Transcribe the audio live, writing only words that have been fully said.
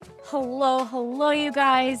Hello, you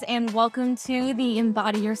guys, and welcome to the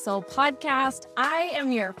Embody Your Soul podcast. I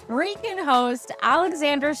am your freaking host,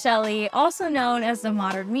 Alexandra Shelley, also known as the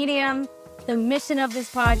Modern Medium. The mission of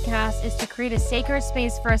this podcast is to create a sacred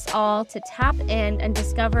space for us all to tap in and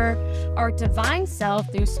discover our divine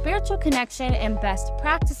self through spiritual connection and best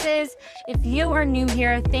practices. If you are new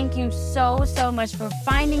here, thank you so much for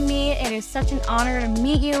finding me. It is such an honor to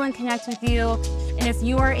meet you and connect with you. And if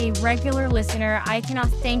you are a regular listener, I cannot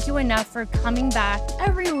thank you enough for coming back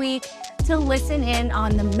every week to listen in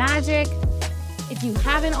on the magic. If you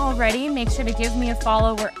haven't already, make sure to give me a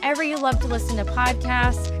follow wherever you love to listen to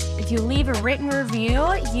podcasts. If you leave a written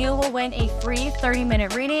review, you will win a free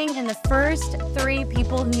 30-minute reading, and the first 3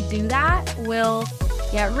 people who do that will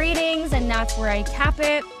get readings, and that's where I cap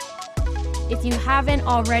it. If you haven't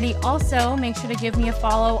already, also make sure to give me a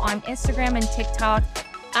follow on Instagram and TikTok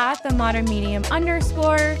at the Modern Medium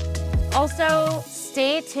 _. Also,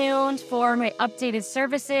 stay tuned for my updated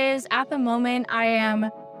services. At the moment, I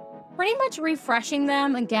am pretty much refreshing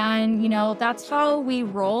them again. You know, that's how we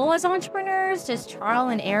roll as entrepreneurs, just trial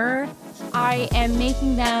and error. I am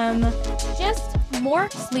making them just more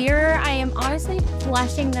clear. I am honestly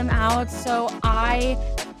fleshing them out so I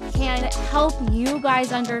can help you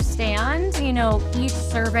guys understand, you know, each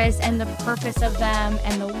service and the purpose of them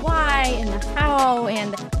and the why and the how.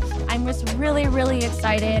 And I'm just really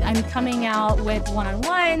excited. I'm coming out with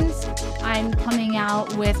one-on-ones. I'm coming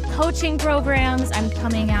out with coaching programs. I'm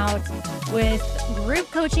coming out with group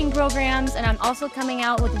coaching programs. And I'm also coming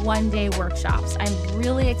out with one-day workshops. I'm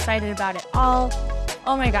really excited about it all.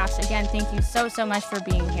 Oh my gosh, again, thank you so much for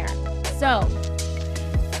being here. So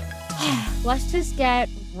let's just get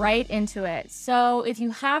right into it. So if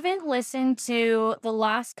you haven't listened to the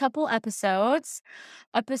last couple episodes,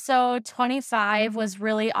 episode 25 was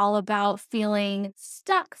really all about feeling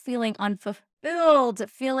stuck, feeling unfulfilled,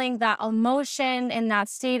 feeling that emotion and that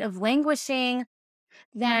state of languishing.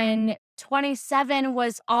 Then 27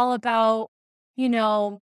 was all about, you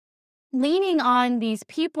know, leaning on these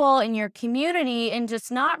people in your community and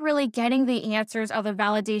just not really getting the answers or the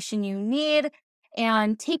validation you need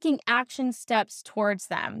and taking action steps towards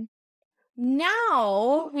them.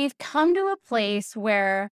 Now we've come to a place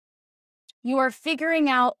where you are figuring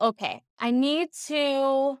out, okay, I need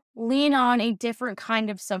to lean on a different kind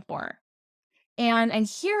of support. And I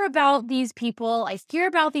hear about these people, I hear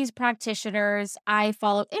about these practitioners, I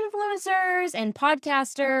follow influencers and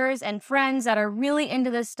podcasters and friends that are really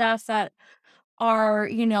into this stuff that are,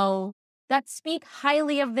 you know, that speak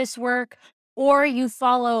highly of this work, or you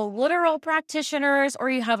follow literal practitioners, or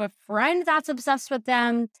you have a friend that's obsessed with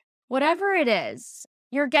them. Whatever it is,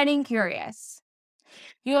 you're getting curious.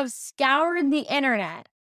 You have scoured the internet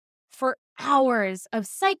for hours of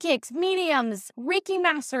psychics, mediums, reiki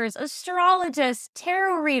masters, astrologists,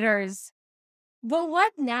 tarot readers. But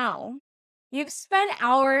what now? You've spent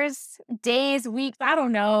hours, days, weeks, I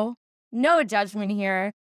don't know. No judgment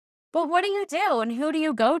here. But what do you do and who do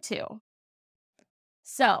you go to?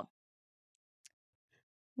 So,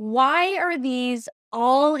 why are these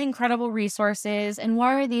all incredible resources and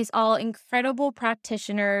why are these all incredible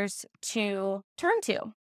practitioners to turn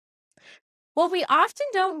to? What we often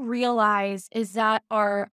don't realize is that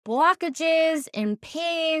our blockages and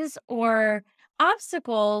pains or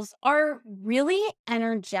obstacles are really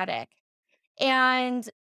energetic. And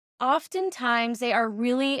oftentimes they are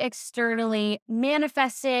really externally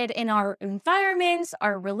manifested in our environments,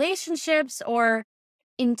 our relationships, or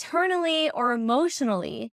internally or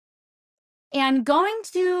emotionally. And going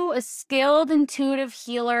to a skilled intuitive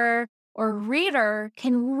healer or reader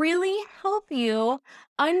can really help you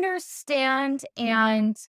understand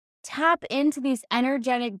and tap into these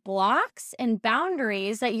energetic blocks and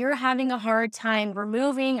boundaries that you're having a hard time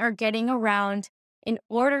removing or getting around in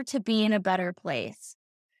order to be in a better place.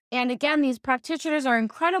 And again, these practitioners are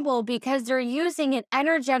incredible because they're using an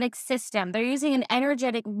energetic system. They're using an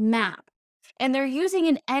energetic map, and they're using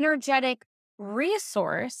an energetic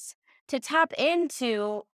resource to tap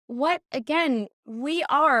into what, again, we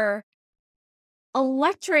are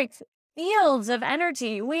electric fields of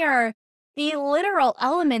energy. We are the literal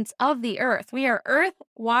elements of the earth. We are earth,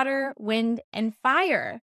 water, wind, and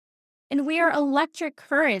fire. And we are electric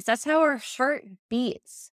currents. That's how our heart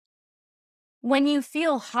beats. When you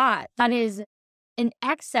feel hot, that is an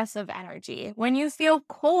excess of energy. When you feel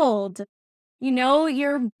cold, you know,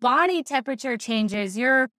 your body temperature changes,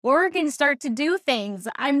 your organs start to do things.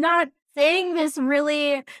 I'm not saying this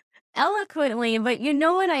really eloquently, but you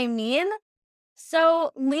know what I mean?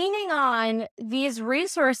 So leaning on these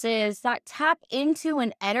resources that tap into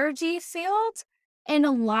an energy field and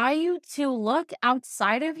allow you to look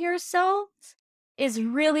outside of yourself is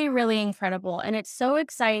really, really incredible. And it's so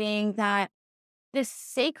exciting that this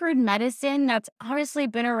sacred medicine that's obviously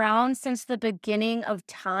been around since the beginning of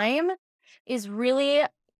time is really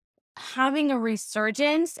having a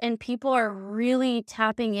resurgence, and people are really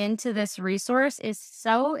tapping into this resource is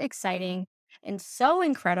so exciting and so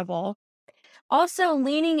incredible. Also,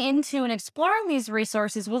 leaning into and exploring these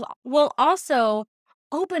resources will also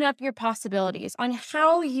open up your possibilities on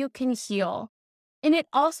how you can heal. And it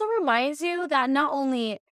also reminds you that not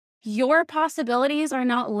only your possibilities are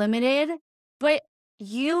not limited, but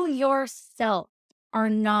you yourself are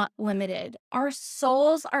not limited. Our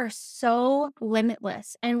souls are so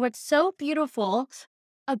limitless. And what's so beautiful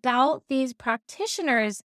about these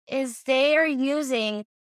practitioners is they are using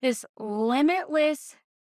this limitless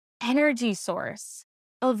energy source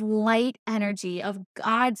of light energy, of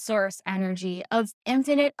God source energy, of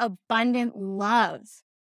infinite abundant love.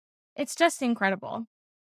 It's just incredible.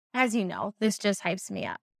 As you know, this just hypes me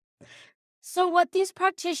up. So, what these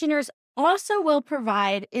practitioners also will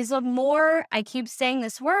provide is a more, I keep saying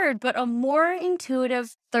this word, but a more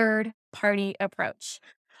intuitive third party approach.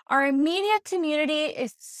 Our immediate community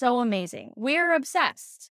is so amazing. We're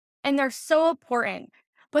obsessed and they're so important,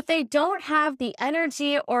 but they don't have the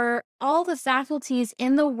energy or all the faculties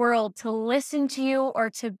in the world to listen to you or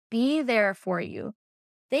to be there for you.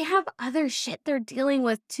 They have other shit they're dealing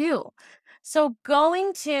with too. So,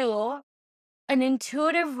 going to an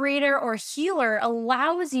intuitive reader or healer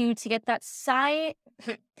allows you to get that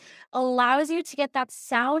allows you to get that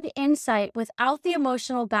sound insight without the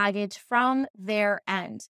emotional baggage from their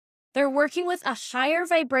end. They're working with a higher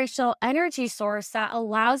vibrational energy source that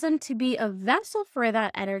allows them to be a vessel for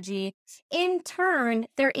that energy. In turn,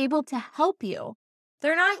 they're able to help you.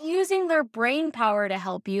 They're not using their brain power to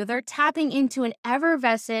help you. They're tapping into an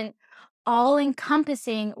effervescent, all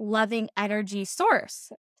encompassing, loving energy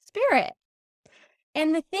source, spirit.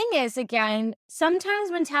 And the thing is, again,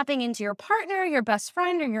 sometimes when tapping into your partner, your best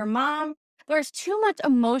friend, or your mom, there's too much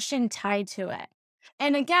emotion tied to it.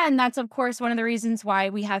 And again, that's of course one of the reasons why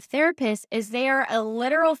we have therapists is they are a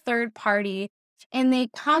literal third party and they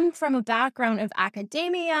come from a background of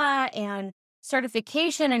academia and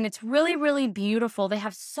certification, and it's really, really beautiful. They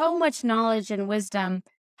have so much knowledge and wisdom.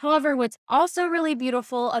 However, what's also really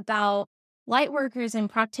beautiful about light workers and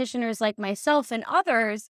practitioners like myself and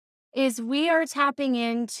others is we are tapping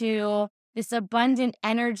into this abundant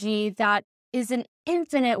energy that is an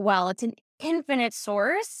infinite well. It's an infinite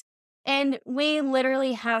source. And we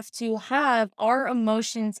literally have to have our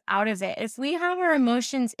emotions out of it. If we have our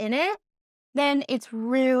emotions in it, then it's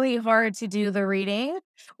really hard to do the reading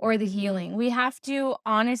or the healing. We have to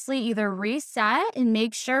honestly either reset and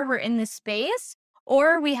make sure we're in the space,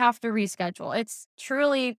 or we have to reschedule. It's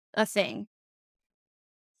truly a thing.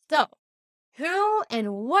 So, who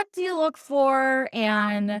and what do you look for?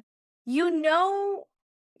 And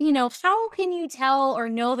how can you tell or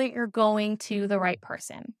know that you're going to the right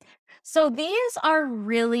person? So these are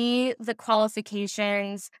really the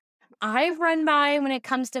qualifications I've run by when it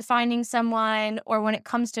comes to finding someone or when it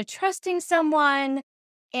comes to trusting someone.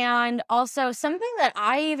 And also something that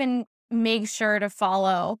I even make sure to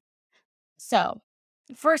follow. So,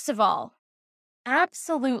 first of all,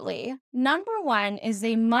 absolutely. Number one is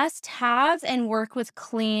they must have and work with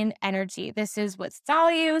clean energy. This is with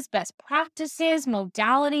values, best practices,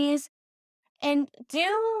 modalities, and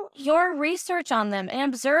do your research on them and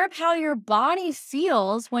observe how your body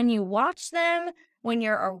feels when you watch them, when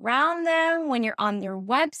you're around them, when you're on their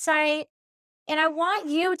website. And I want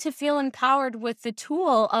you to feel empowered with the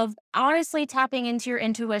tool of honestly tapping into your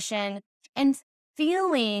intuition and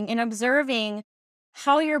feeling and observing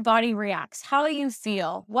how your body reacts, how you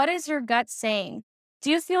feel. What is your gut saying?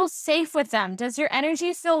 Do you feel safe with them? Does your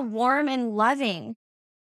energy feel warm and loving?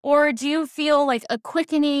 Or do you feel like a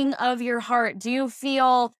quickening of your heart? Do you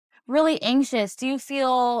feel really anxious? Do you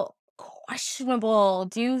feel questionable?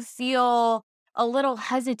 Do you feel a little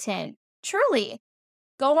hesitant? Truly,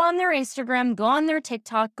 go on their Instagram, go on their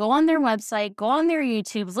TikTok, go on their website, go on their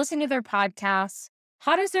YouTube, listen to their podcasts.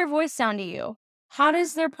 How does their voice sound to you? How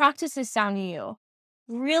does their practices sound to you?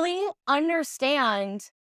 Really understand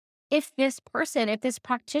if this person, if this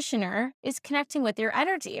practitioner is connecting with your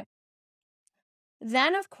energy.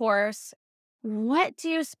 Then, of course, what do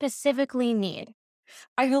you specifically need?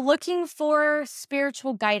 Are you looking for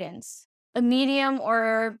spiritual guidance, a medium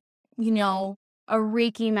or, you know, a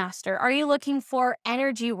Reiki master? Are you looking for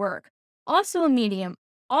energy work? Also a medium,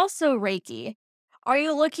 also Reiki. Are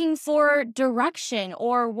you looking for direction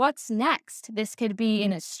or what's next? This could be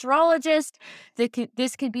an astrologist.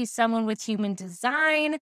 This could be someone with human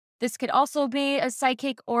design. This could also be a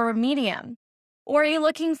psychic or a medium. Or are you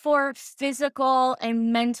looking for physical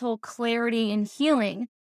and mental clarity and healing?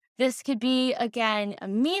 This could be, again, a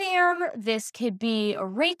medium. This could be a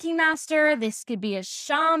Reiki master. This could be a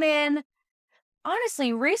shaman.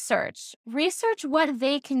 Honestly, research what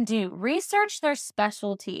they can do, research their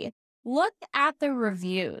specialty, look at the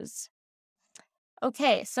reviews.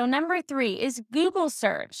 Okay, so number 3 is Google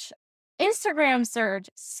search, Instagram search,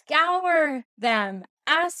 scour them,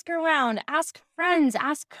 ask around, ask friends,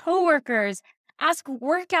 ask coworkers, ask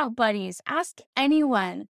workout buddies, ask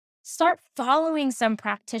anyone. Start following some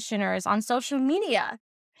practitioners on social media.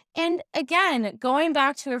 And again, going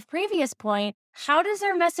back to a previous point, how does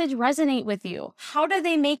their message resonate with you? How do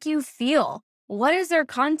they make you feel? What is their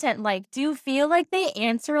content like? Do you feel like they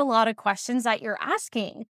answer a lot of questions that you're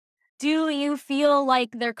asking? Do you feel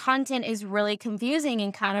like their content is really confusing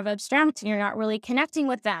and kind of abstract and you're not really connecting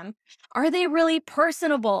with them? Are they really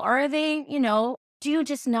personable? Are they, do you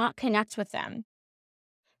just not connect with them?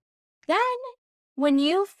 Then, when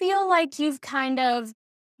you feel like you've kind of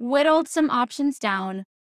whittled some options down,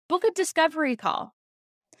 book a discovery call.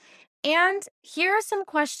 And here are some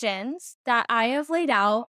questions that I have laid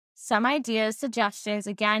out, some ideas, suggestions.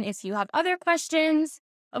 Again, if you have other questions,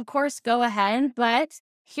 of course, go ahead, but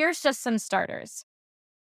here's just some starters.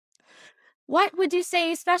 What would you say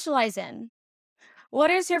you specialize in? What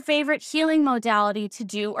is your favorite healing modality to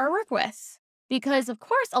do or work with? Because, of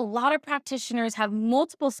course, a lot of practitioners have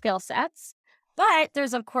multiple skill sets, but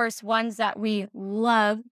there's, of course, ones that we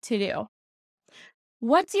love to do.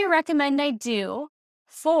 What do you recommend I do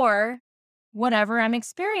for whatever I'm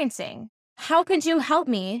experiencing? How could you help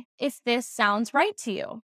me if this sounds right to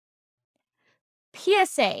you?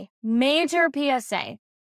 PSA, major PSA.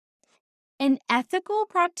 An ethical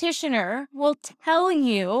practitioner will tell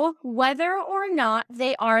you whether or not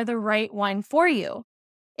they are the right one for you.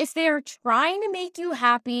 If they are trying to make you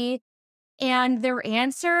happy and their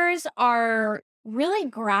answers are really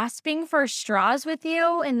grasping for straws with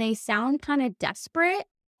you and they sound kind of desperate,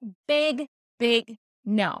 big, big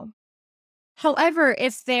no. However,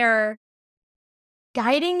 if they're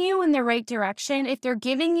guiding you in the right direction, if they're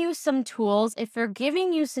giving you some tools, if they're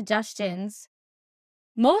giving you suggestions,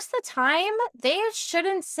 most of the time they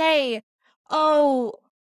shouldn't say, oh,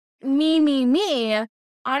 me.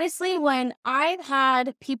 Honestly, when I've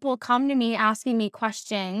had people come to me asking me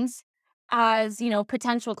questions as,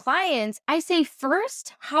 potential clients, I say,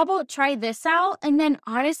 first, how about try this out? And then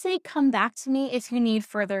honestly, come back to me if you need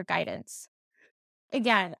further guidance.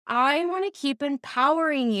 Again, I want to keep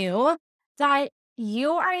empowering you that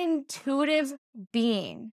you are an intuitive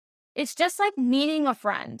being. It's just like meeting a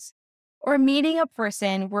friend or meeting a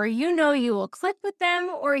person where you know you will click with them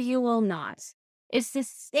or you will not. It's the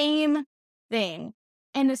same thing.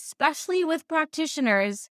 And especially with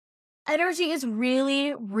practitioners, energy is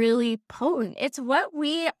really, really potent. It's what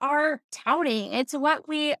we are touting, it's what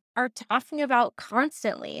we are talking about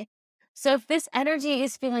constantly. So if this energy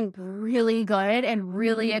is feeling really good and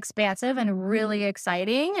really expansive and really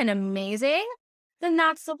exciting and amazing, then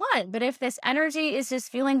that's the one. But if this energy is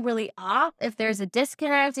just feeling really off, if there's a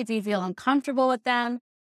disconnect, if you feel uncomfortable with them,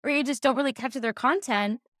 or you just don't really capture their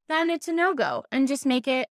content, then it's a no-go. And just make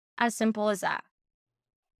it as simple as that.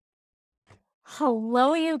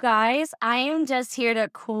 Hello, you guys. I am just here to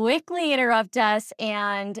quickly interrupt us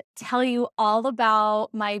and tell you all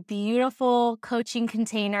about my beautiful coaching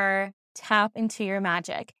container, Tap Into Your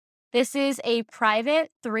Magic. This is a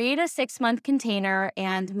private 3 to 6 month container,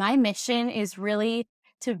 and my mission is really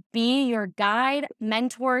to be your guide,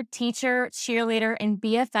 mentor, teacher, cheerleader, and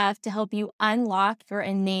BFF to help you unlock your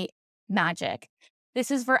innate magic.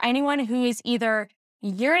 This is for anyone who is either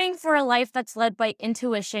yearning for a life that's led by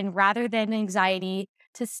intuition rather than anxiety,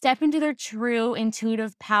 to step into their true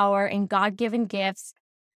intuitive power and God-given gifts,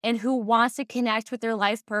 and who wants to connect with their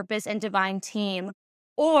life purpose and divine team,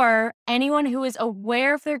 or anyone who is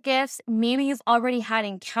aware of their gifts. Maybe you've already had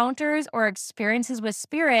encounters or experiences with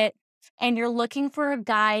spirit, and you're looking for a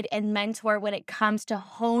guide and mentor when it comes to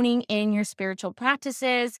honing in your spiritual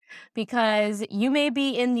practices, because you may be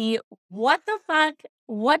in the what the fuck,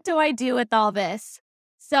 what do I do with all this?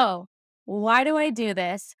 So, why do I do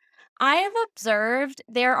this? I have observed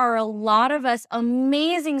there are a lot of us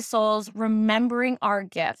amazing souls remembering our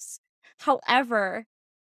gifts. However,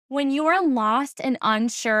 when you are lost and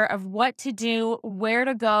unsure of what to do, where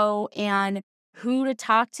to go, and who to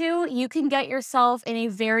talk to, you can get yourself in a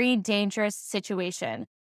very dangerous situation.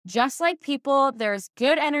 Just like people, there's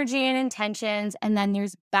good energy and intentions, and then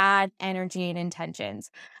there's bad energy and intentions.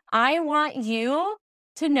 I want you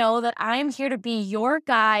to know that I'm here to be your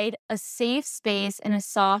guide, a safe space, and a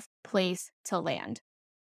soft place to land.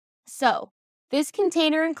 So, this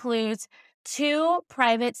container includes 2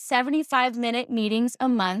 private 75-minute meetings a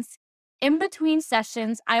month. In between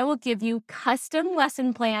sessions, I will give you custom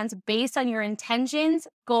lesson plans based on your intentions,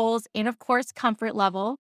 goals, and of course, comfort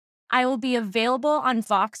level. I will be available on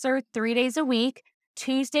Voxer 3 days a week,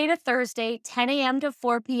 Tuesday to Thursday, 10 a.m. to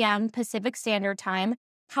 4 p.m. Pacific Standard Time.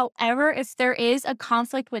 However, if there is a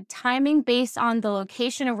conflict with timing based on the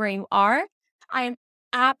location of where you are, I am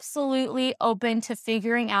absolutely open to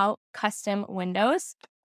figuring out custom windows.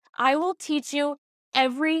 I will teach you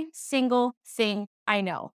every single thing I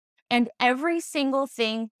know and every single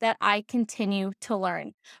thing that I continue to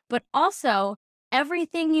learn, but also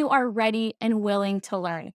everything you are ready and willing to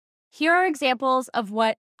learn. Here are examples of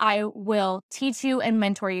what I will teach you and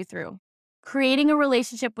mentor you through. Creating a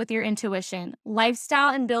relationship with your intuition,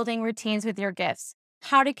 lifestyle and building routines with your gifts,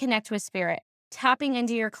 how to connect with spirit, tapping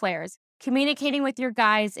into your clairs, communicating with your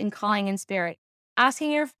guides and calling in spirit,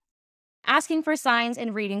 asking for signs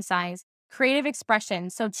and reading signs, creative expression,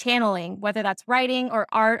 so channeling, whether that's writing or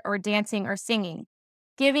art or dancing or singing,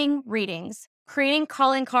 giving readings, creating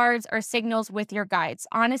calling cards or signals with your guides.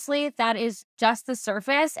 Honestly, that is just the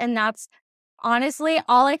surface. And that's honestly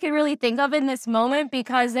all I could really think of in this moment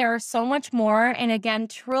because there are so much more. And again,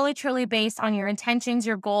 truly, truly based on your intentions,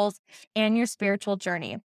 your goals, and your spiritual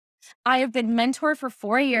journey. I have been mentored for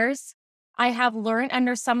 4 years. I have learned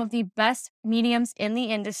under some of the best mediums in the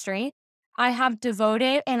industry. I have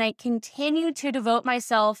devoted and I continue to devote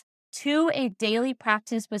myself to a daily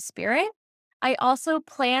practice with spirit. I also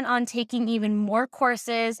plan on taking even more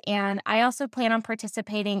courses, and I also plan on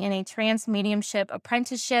participating in a trance mediumship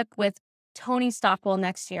apprenticeship with Tony Stockwell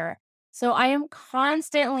next year. So I am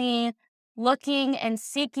constantly looking and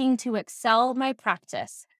seeking to excel my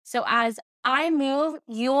practice. So as I move,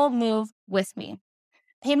 you'll move with me.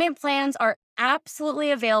 Payment plans are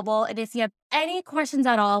absolutely available. And if you have any questions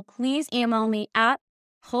at all, please email me at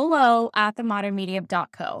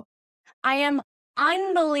hello@themodernmedium.co. I am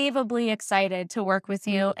unbelievably excited to work with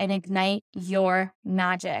you and ignite your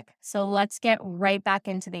magic. So let's get right back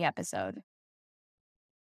into the episode.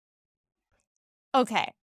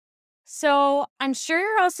 Okay. So I'm sure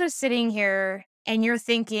you're also sitting here and you're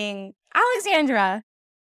thinking, Alexandra,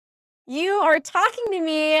 you are talking to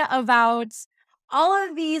me about all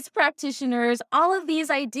of these practitioners, all of these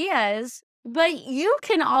ideas, but you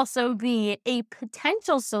can also be a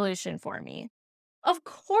potential solution for me. Of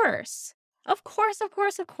course. Of course, of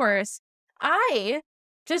course, of course. I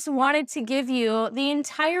just wanted to give you the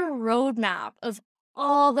entire roadmap of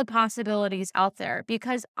all the possibilities out there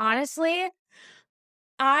because honestly,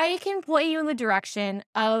 I can point you in the direction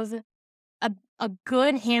of a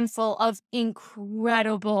good handful of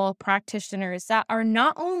incredible practitioners that are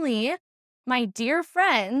not only my dear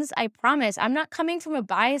friends, I promise, I'm not coming from a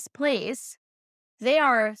biased place. They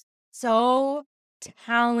are so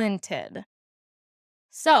talented.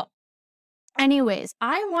 So, anyways,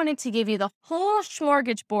 I wanted to give you the whole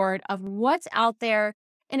smorgasbord of what's out there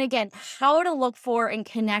and again, how to look for and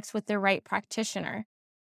connect with the right practitioner.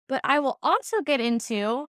 But I will also get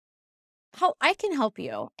into how I can help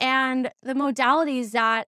you and the modalities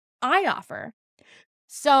that I offer.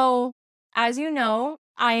 So, as you know,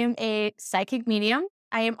 I am a psychic medium.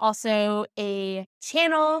 I am also a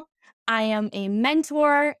channel. I am a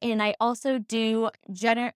mentor, and I also do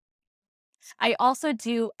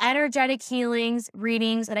energetic healings,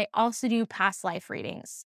 readings, and I also do past life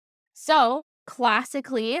readings. So,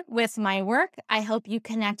 classically, with my work, I help you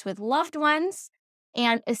connect with loved ones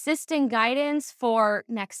and assist in guidance for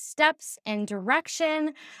next steps and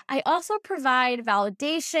direction. I also provide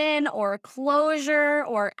validation or closure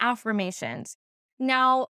or affirmations.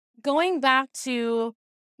 Now, going back to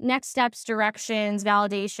next steps, directions,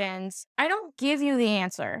 validations, I don't give you the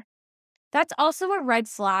answer. That's also a red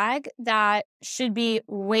flag that should be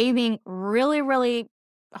waving really, really,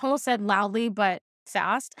 I almost said loudly, but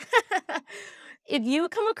fast. If you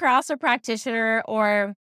come across a practitioner,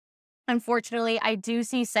 or unfortunately, I do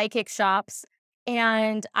see psychic shops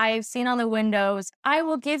and I've seen on the windows, I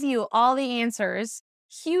will give you all the answers.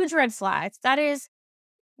 Huge red flags. That is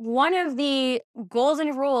one of the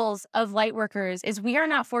golden rules of light workers is we are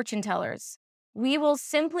not fortune tellers. We will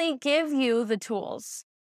simply give you the tools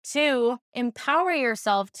to empower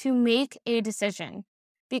yourself to make a decision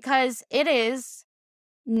because it is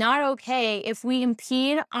not okay if we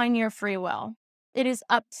impede on your free will. It is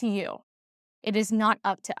up to you. It is not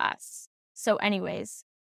up to us. So anyways,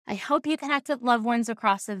 I hope you connect with loved ones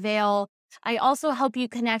across the veil. I also help you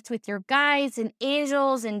connect with your guides and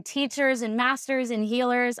angels and teachers and masters and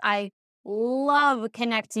healers. I love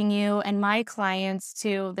connecting you and my clients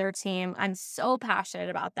to their team. I'm so passionate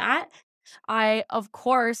about that. I, of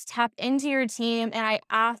course, tap into your team and I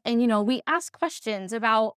ask, and we ask questions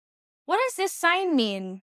about, what does this sign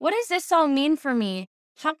mean? What does this all mean for me?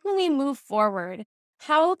 How can we move forward?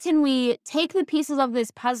 How can we take the pieces of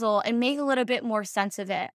this puzzle and make a little bit more sense of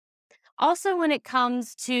it? Also, when it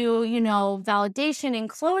comes to, validation and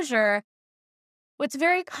closure, what's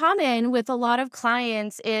very common with a lot of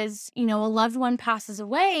clients is, a loved one passes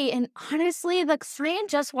away. And honestly, the client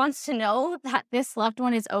just wants to know that this loved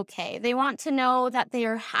one is okay. They want to know that they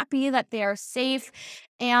are happy, that they are safe.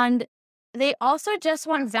 And they also just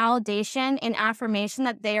want validation and affirmation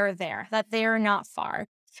that they are there, that they are not far.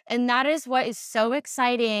 And that is what is so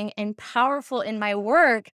exciting and powerful in my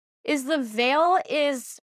work is the veil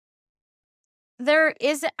is there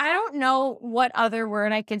is I don't know what other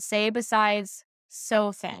word I could say besides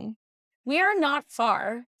so thin. We are not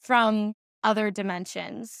far from other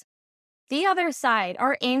dimensions. The other side,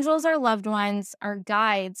 our angels, our loved ones, our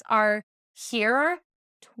guides are here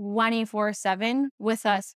 24/7 with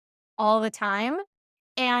us all the time.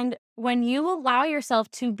 And when you allow yourself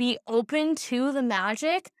to be open to the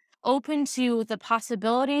magic, open to the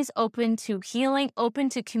possibilities, open to healing, open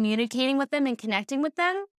to communicating with them and connecting with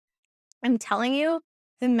them, I'm telling you,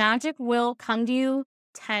 the magic will come to you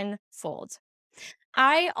tenfold.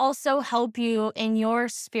 I also help you in your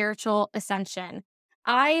spiritual ascension.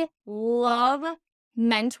 I love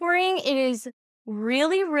mentoring. It is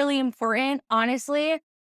really, really important. Honestly,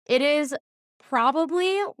 it is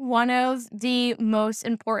probably one of the most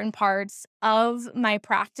important parts of my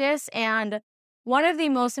practice and one of the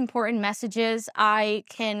most important messages I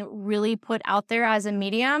can really put out there as a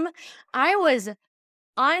medium. I was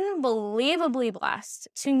unbelievably blessed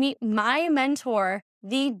to meet my mentor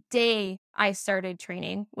the day I started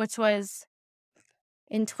training, which was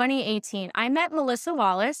in 2018. I met Melissa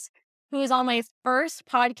Wallace, who was on my first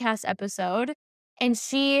podcast episode, and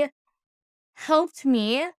she helped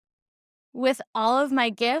me with all of my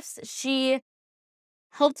gifts. She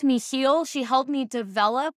helped me heal. She helped me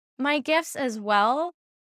develop my gifts as well.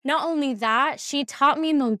 Not only that, she taught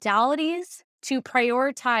me modalities to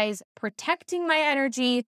prioritize protecting my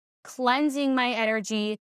energy, cleansing my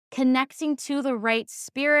energy, connecting to the right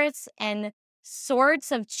spirits and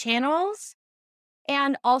sorts of channels,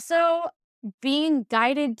 and also being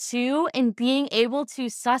guided to and being able to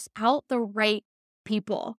suss out the right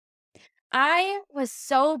people. I was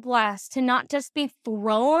so blessed to not just be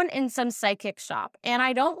thrown in some psychic shop. And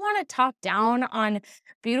I don't want to talk down on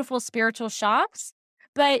beautiful spiritual shops,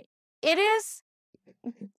 but it is,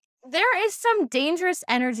 there is some dangerous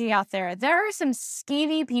energy out there. There are some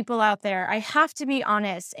skeevy people out there. I have to be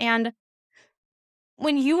honest. And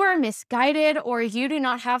when you are misguided or you do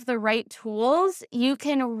not have the right tools, you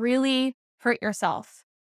can really hurt yourself.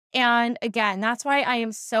 And again, that's why I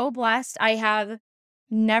am so blessed. I have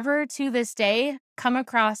never to this day come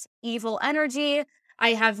across evil energy. I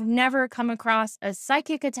have never come across a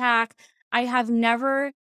psychic attack. I have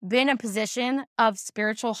never been in a position of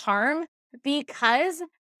spiritual harm because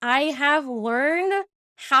I have learned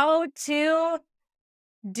how to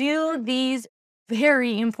do these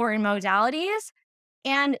very important modalities.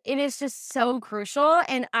 And it is just so crucial.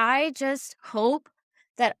 And I just hope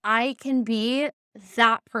that I can be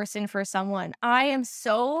that person for someone. I am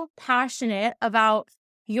so passionate about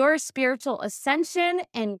your spiritual ascension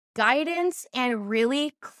and guidance and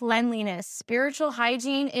really cleanliness. Spiritual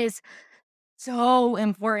hygiene is so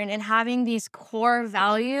important, and having these core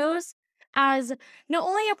values as not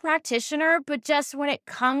only a practitioner, but just when it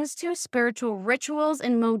comes to spiritual rituals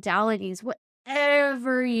and modalities,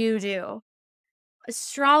 whatever you do,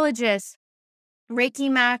 astrologists, Reiki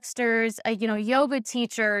masters, yoga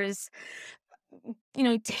teachers,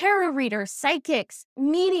 tarot readers, psychics,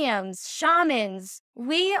 mediums, shamans,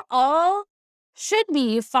 we all should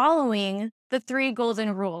be following the three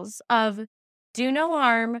golden rules of do no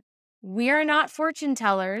harm, we are not fortune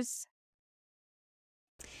tellers,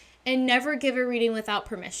 and never give a reading without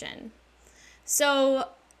permission. So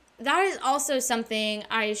that is also something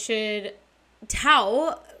I should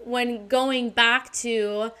tout when going back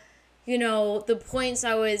to, the points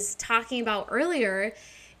I was talking about earlier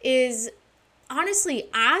is honestly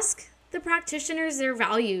ask the practitioners their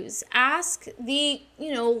values. Ask the,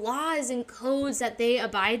 laws and codes that they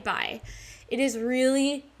abide by. It is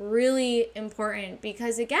really, really important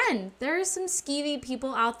because, again, there are some skeevy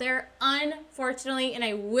people out there, unfortunately, and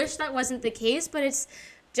I wish that wasn't the case, but it's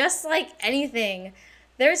just like anything.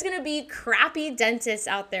 There's going to be crappy dentists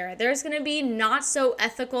out there. There's going to be not so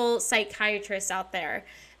ethical psychiatrists out there.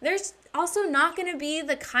 There's also not going to be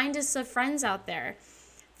the kindest of friends out there.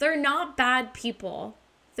 They're not bad people.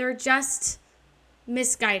 They're just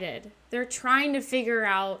misguided. They're trying to figure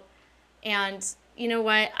out And you know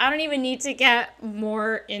what? I don't even need to get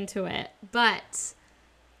more into it, but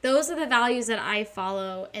those are the values that I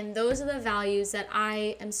follow, and those are the values that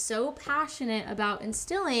I am so passionate about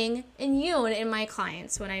instilling in you and in my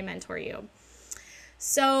clients when I mentor you.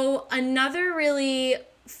 So another really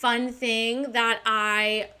fun thing that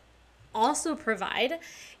I also provide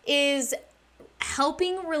is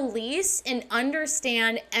helping release and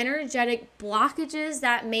understand energetic blockages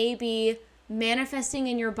that may be manifesting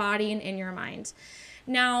in your body and in your mind.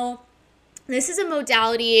 Now, this is a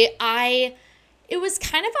modality it was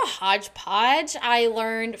kind of a hodgepodge. I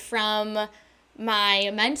learned from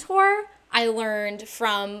my mentor. I learned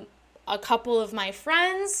from a couple of my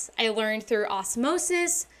friends. I learned through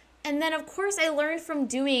osmosis. And then, of course, I learned from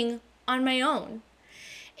doing on my own.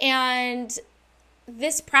 And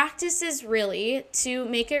this practice is really, to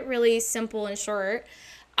make it really simple and short,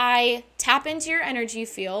 I tap into your energy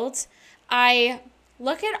field. I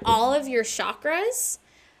look at all of your chakras.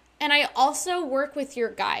 And I also work with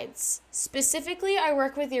your guides. Specifically, I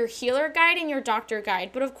work with your healer guide and your doctor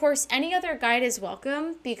guide. But of course, any other guide is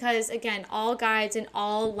welcome because, again, all guides and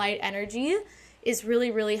all light energy is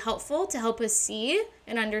really, really helpful to help us see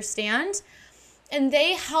and understand. And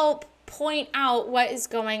they help point out what is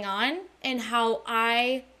going on and how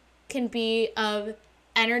I can be of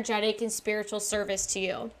energetic and spiritual service to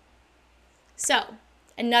you. So,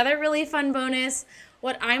 another really fun bonus.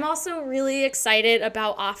 What I'm also really excited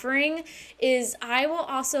about offering is I will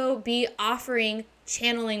also be offering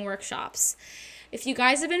channeling workshops. If you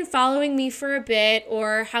guys have been following me for a bit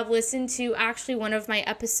or have listened to actually one of my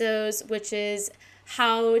episodes, which is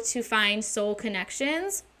how to find soul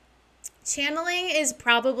connections, channeling is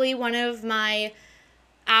probably one of my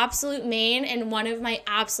absolute main and one of my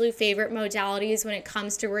absolute favorite modalities when it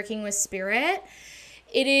comes to working with spirit.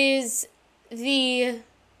 It is the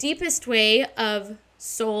deepest way of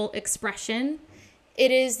soul expression. It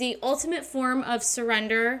is the ultimate form of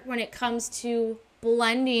surrender when it comes to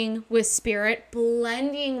blending with spirit,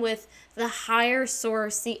 blending with the higher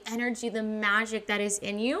source, the energy, the magic that is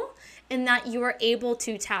in you and that you are able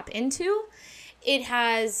to tap into. It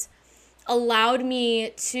has allowed me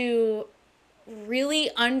to really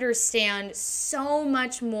understand so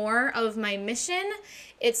much more of my mission.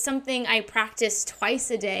 It's something I practice twice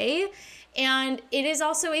a day. And it is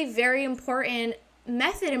also a very important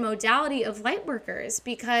method and modality of light workers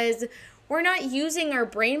because we're not using our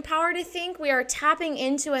brain power to think. We are tapping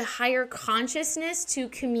into a higher consciousness to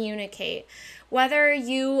communicate. Whether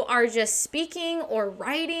you are just speaking or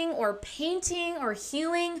writing or painting or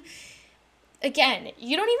healing, again,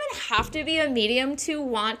 you don't even have to be a medium to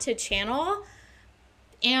want to channel.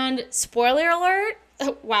 And spoiler alert,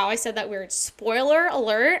 wow, I said that weird. Spoiler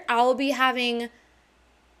alert, I will be having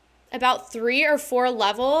about 3 or 4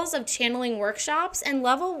 levels of channeling workshops. And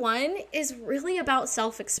level 1 is really about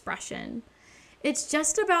self-expression. It's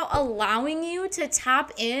just about allowing you to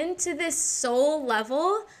tap into this soul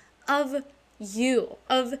level of you,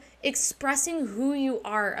 of expressing who you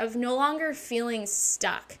are, of no longer feeling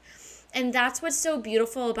stuck. And that's what's so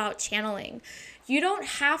beautiful about channeling. You don't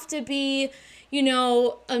have to be,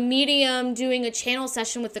 a medium doing a channel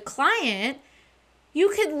session with a client. You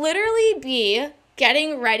could literally be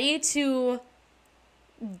getting ready to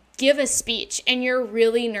give a speech and you're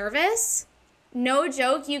really nervous. No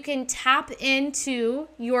joke, you can tap into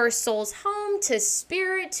your soul's home, to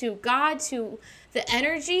spirit, to God, to the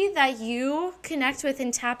energy that you connect with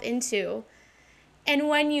and tap into. And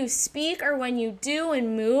when you speak or when you do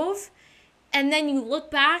and move, and then you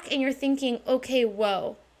look back and you're thinking, okay,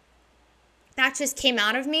 whoa, that just came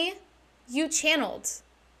out of me. You channeled.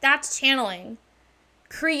 That's channeling.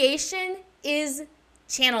 Creation is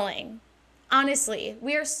channeling. Honestly,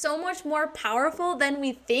 we are so much more powerful than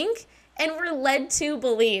we think and we're led to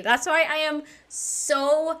believe. That's why I am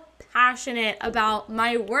so passionate about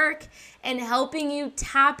my work and helping you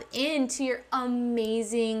tap into your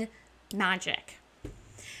amazing magic.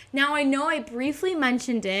 Now, I know I briefly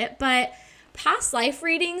mentioned it, but past life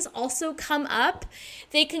readings also come up.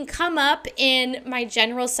 They can come up in my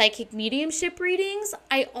general psychic mediumship readings.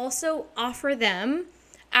 I also offer them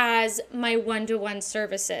as my one-to-one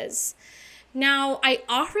services. Now, I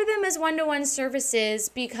offer them as one-to-one services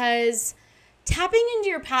because tapping into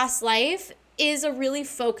your past life is a really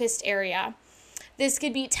focused area. This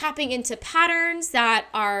could be tapping into patterns that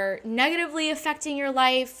are negatively affecting your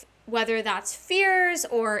life, whether that's fears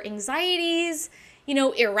or anxieties,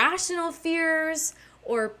 irrational fears,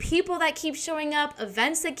 or people that keep showing up,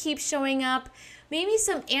 events that keep showing up, maybe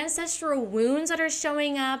some ancestral wounds that are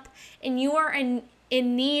showing up, and you are in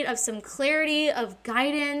need of some clarity, of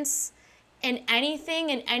guidance. and anything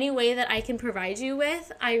in any way that I can provide you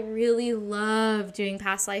with. I really love doing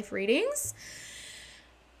past life readings.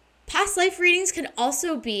 Past life readings can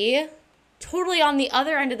also be totally on the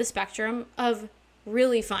other end of the spectrum of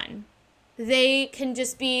really fun. They can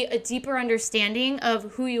just be a deeper understanding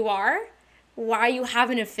of who you are, why you have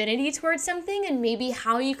an affinity towards something, and maybe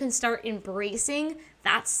how you can start embracing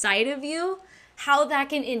that side of you, how that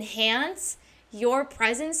can enhance your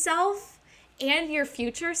present self and your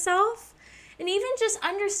future self, and even just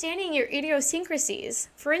understanding your idiosyncrasies.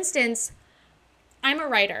 For instance, I'm a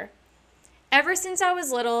writer. Ever since I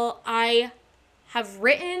was little, I have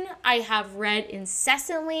written, I have read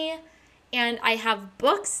incessantly, and I have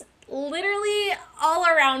books literally all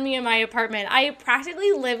around me in my apartment. I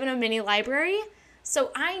practically live in a mini library,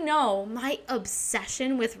 so I know my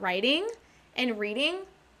obsession with writing and reading.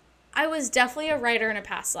 I was definitely a writer in a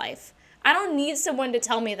past life. I don't need someone to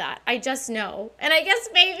tell me that. I just know. And I guess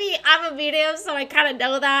maybe I'm a medium, so I kind of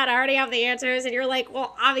know that. I already have the answers, and you're like,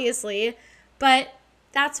 well, obviously. But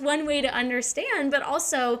that's one way to understand, but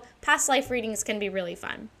also past life readings can be really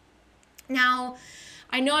fun. Now,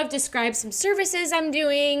 I know I've described some services I'm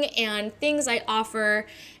doing and things I offer,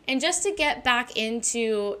 and just to get back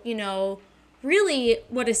into, really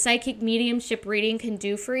what a psychic mediumship reading can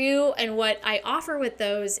do for you and what I offer with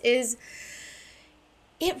those is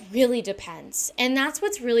it really depends. And that's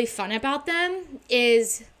what's really fun about them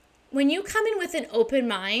is when you come in with an open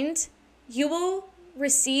mind, you will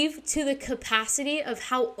receive to the capacity of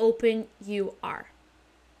how open you are.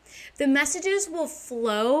 The messages will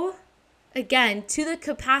flow, again, to the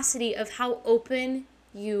capacity of how open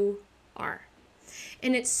you are.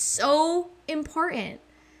 And it's so important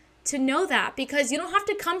to know that because you don't have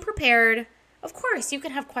to come prepared. Of course, you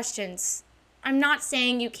can have questions. I'm not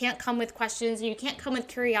saying you can't come with questions and you can't come with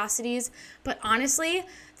curiosities, but honestly,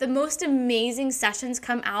 the most amazing sessions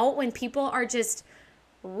come out when people are just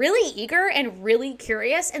really eager and really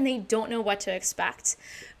curious and they don't know what to expect,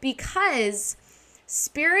 because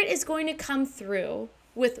spirit is going to come through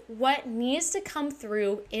with what needs to come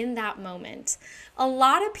through in that moment. A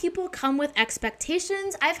lot of people come with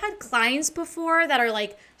expectations. I've had clients before that are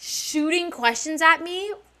like shooting questions at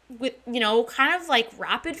me with, kind of like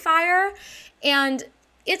rapid fire, and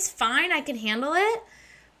it's fine. I can handle it.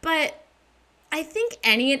 But I think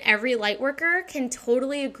any and every light worker can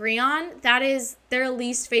totally agree on that is their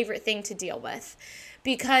least favorite thing to deal with,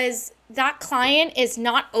 because that client is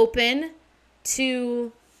not open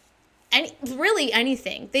to really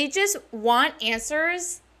anything. They just want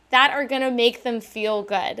answers that are going to make them feel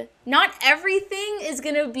good. Not everything is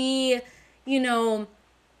going to be, a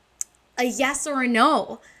yes or a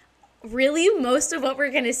no. Really, most of what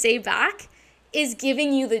we're going to say back is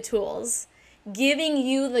giving you the tools, giving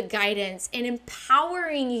you the guidance, and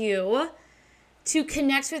empowering you to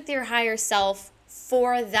connect with your higher self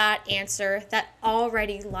for that answer that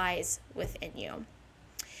already lies within you.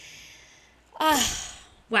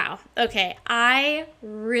 Wow. Okay. I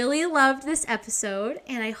really loved this episode,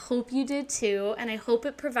 and I hope you did too. And I hope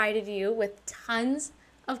it provided you with tons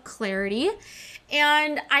of clarity.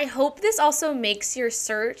 And I hope this also makes your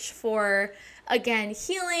search for, again,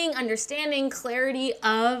 healing, understanding, clarity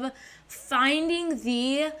of finding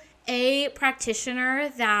a practitioner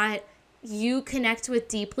that you connect with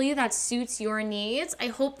deeply, that suits your needs. I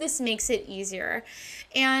hope this makes it easier.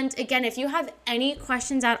 And again, if you have any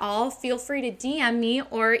questions at all, feel free to DM me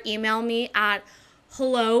or email me at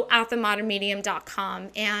hello@themodernmedium.com.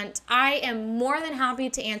 And I am more than happy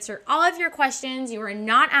to answer all of your questions. You are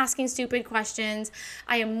not asking stupid questions.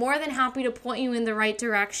 I am more than happy to point you in the right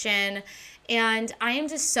direction. And I am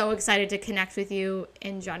just so excited to connect with you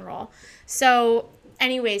in general. So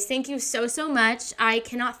anyways, thank you so much. I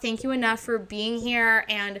cannot thank you enough for being here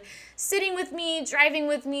and sitting with me, driving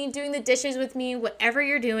with me, doing the dishes with me, whatever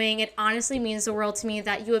you're doing. It honestly means the world to me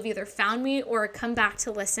that you have either found me or come back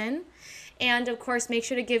to listen. And of course, make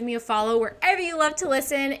sure to give me a follow wherever you love to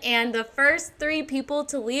listen. And the first 3 people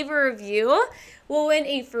to leave a review will win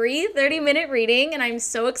a free 30-minute reading. And I'm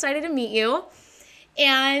so excited to meet you.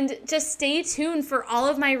 And just stay tuned for all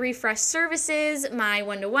of my refresh services, my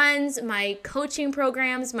one-to-ones, my coaching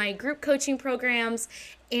programs, my group coaching programs,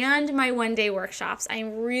 and my one-day workshops.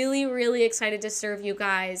 I'm really, really excited to serve you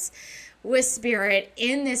guys with spirit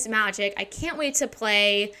in this magic. I can't wait to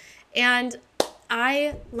play. And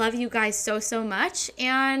I love you guys so much.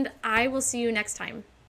 And I will see you next time.